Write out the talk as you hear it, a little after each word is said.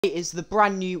Is the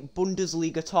brand new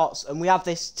Bundesliga TOTS, and we have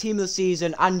this team of the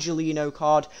season Angelino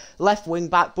card, left wing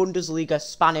back, Bundesliga,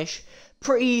 Spanish.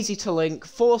 Pretty easy to link,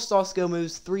 4-star skill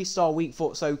moves, 3-star weak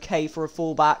foot's okay for a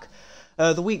fullback.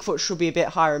 The weak foot should be a bit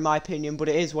higher in my opinion, but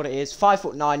it is what it is.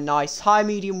 5'9", nice. High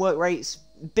medium work rates,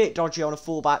 bit dodgy on a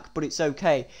fullback, but it's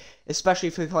okay. Especially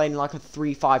if you're playing like a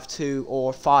 3-5-2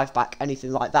 or 5-back,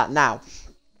 anything like that. Now,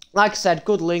 like I said,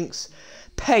 good links.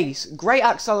 Pace, great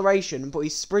acceleration, but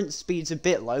his sprint speed's a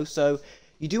bit low, so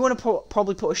you do want to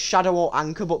probably put a shadow or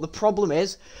anchor, but the problem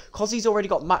is, because he's already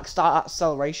got maxed out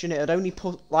acceleration, it'd only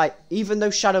put, like, even though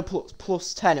shadow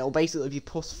plus 10, it'll basically be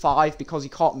plus 5, because he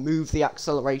can't move the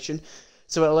acceleration,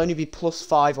 so it'll only be plus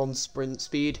 5 on sprint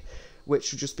speed,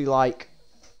 which would just be, like,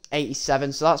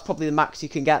 87, so that's probably the max you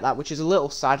can get that, which is a little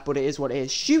sad, but it is what it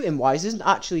is. Shooting-wise, isn't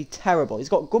actually terrible. He's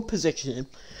got good positioning.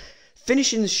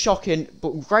 Finishing is shocking,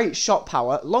 but great shot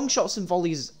power. Long shots and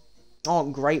volleys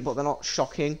aren't great, but they're not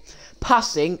shocking.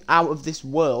 Passing, out of this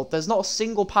world. There's not a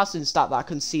single passing stat that I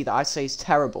can see that I say is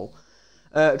terrible.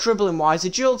 Dribbling-wise,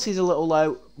 agility is a little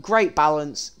low. Great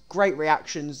balance, great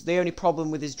reactions. The only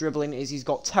problem with his dribbling is he's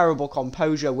got terrible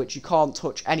composure, which you can't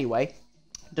touch anyway.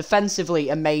 Defensively,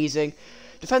 amazing.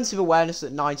 Defensive awareness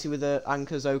at 90 with the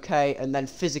anchors, okay. And then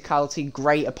physicality,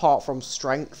 great apart from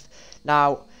strength.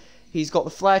 Now, he's got the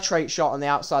flare trait shot on the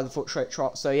outside of the foot trait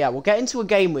shot. So, yeah, we'll get into a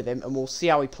game with him and we'll see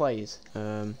how he plays.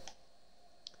 Some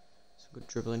good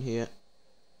dribbling here.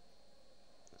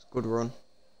 That's a good run.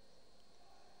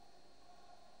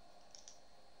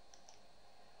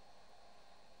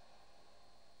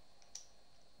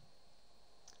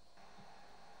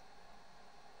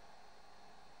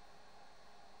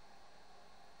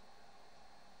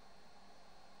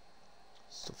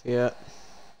 Stuff here.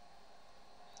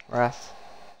 Ref.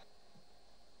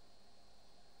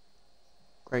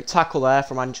 Great tackle there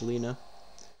from Angelino.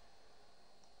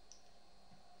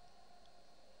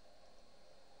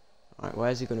 Alright,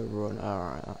 where's he going to run?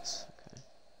 Alright, that's okay.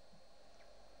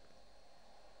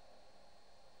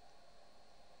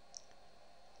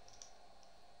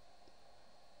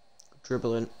 Good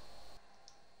dribbling.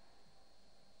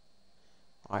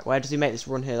 Alright, where does he make this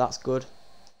run here? That's good.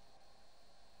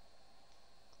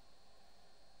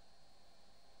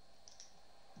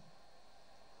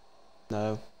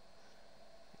 No.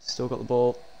 Still got the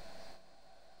ball.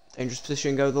 Dangerous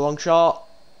position, go with the long shot.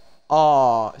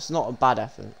 Oh, it's not a bad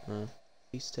effort. No.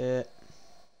 East here.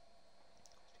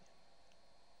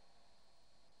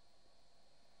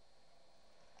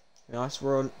 Nice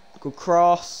run. Good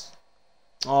cross.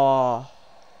 Oh.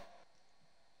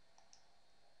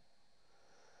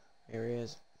 Here he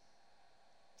is.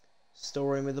 Still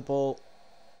running with the ball.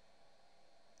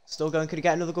 Still going, could he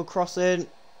get another good cross in?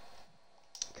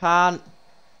 Can.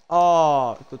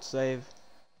 Oh, good save.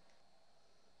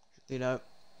 You know,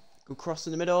 good cross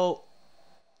in the middle.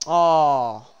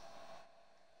 Oh.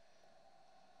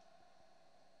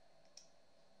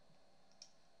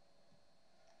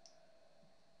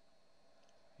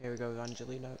 Here we go with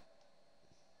Angelino.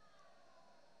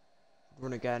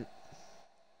 Run again.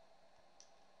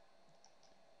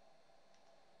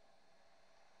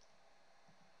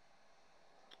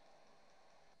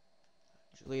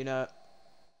 Angelino.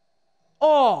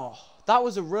 Oh, that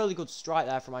was a really good strike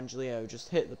there from Angelino. Just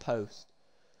hit the post.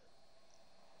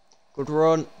 Good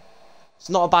run. It's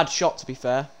not a bad shot, to be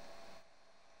fair.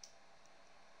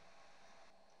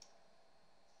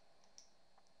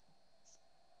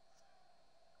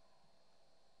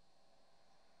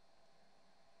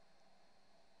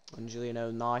 Angelino,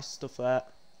 nice stuff there.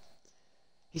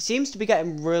 He seems to be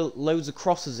getting loads of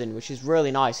crosses in, which is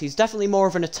really nice. He's definitely more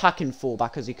of an attacking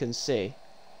fullback, as you can see.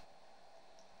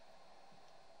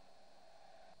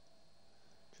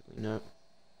 No.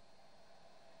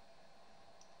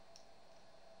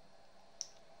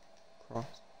 Cross.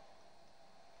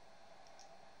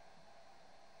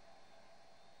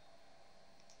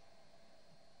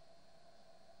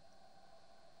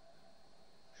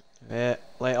 Yeah,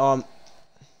 late on.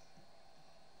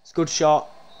 It's a good shot.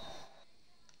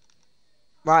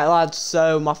 Right, lads,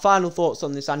 so my final thoughts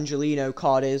on this Angelino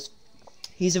card is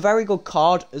he's a very good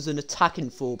card as an attacking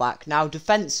fullback. Now,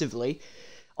 defensively,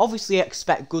 obviously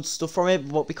expect good stuff from him,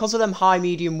 but because of them high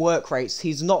medium work rates,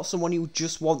 he's not someone you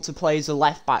just want to play as a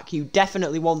left back. You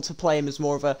definitely want to play him as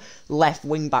more of a left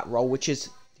wing back role, which is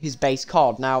his base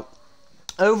card. Now,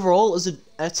 overall, as an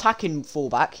attacking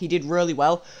fullback, he did really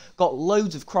well. Got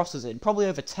loads of crosses in, probably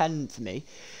over 10 for me.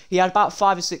 He had about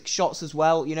 5 or 6 shots as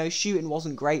well. You know, shooting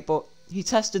wasn't great, but he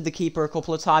tested the keeper a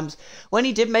couple of times. When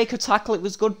he did make a tackle, it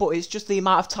was good, but it's just the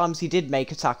amount of times he did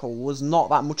make a tackle was not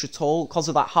that much at all because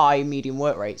of that high medium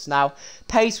work rates. Now,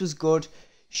 pace was good.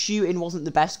 Shooting wasn't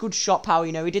the best. Good shot power,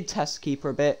 you know, he did test the keeper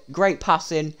a bit. Great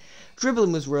passing.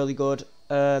 Dribbling was really good.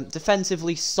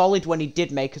 Defensively, solid when he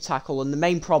did make a tackle, and the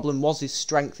main problem was his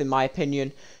strength, in my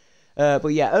opinion.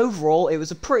 But yeah, overall, it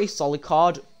was a pretty solid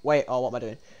card. Wait, oh, what am I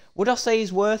doing? Would I say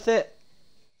he's worth it?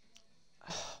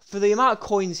 For the amount of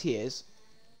coins he is,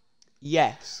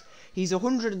 yes. He's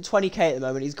 120k at the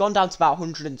moment. He's gone down to about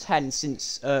 110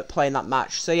 since playing that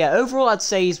match. So yeah, overall, I'd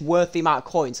say he's worth the amount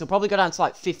of coins. He'll probably go down to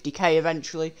like 50k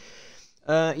eventually.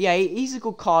 Yeah, he's a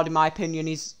good card in my opinion.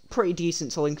 He's pretty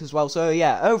decent to link as well. So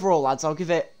yeah, overall, lads, I'll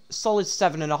give it a solid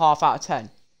 7.5 out of 10.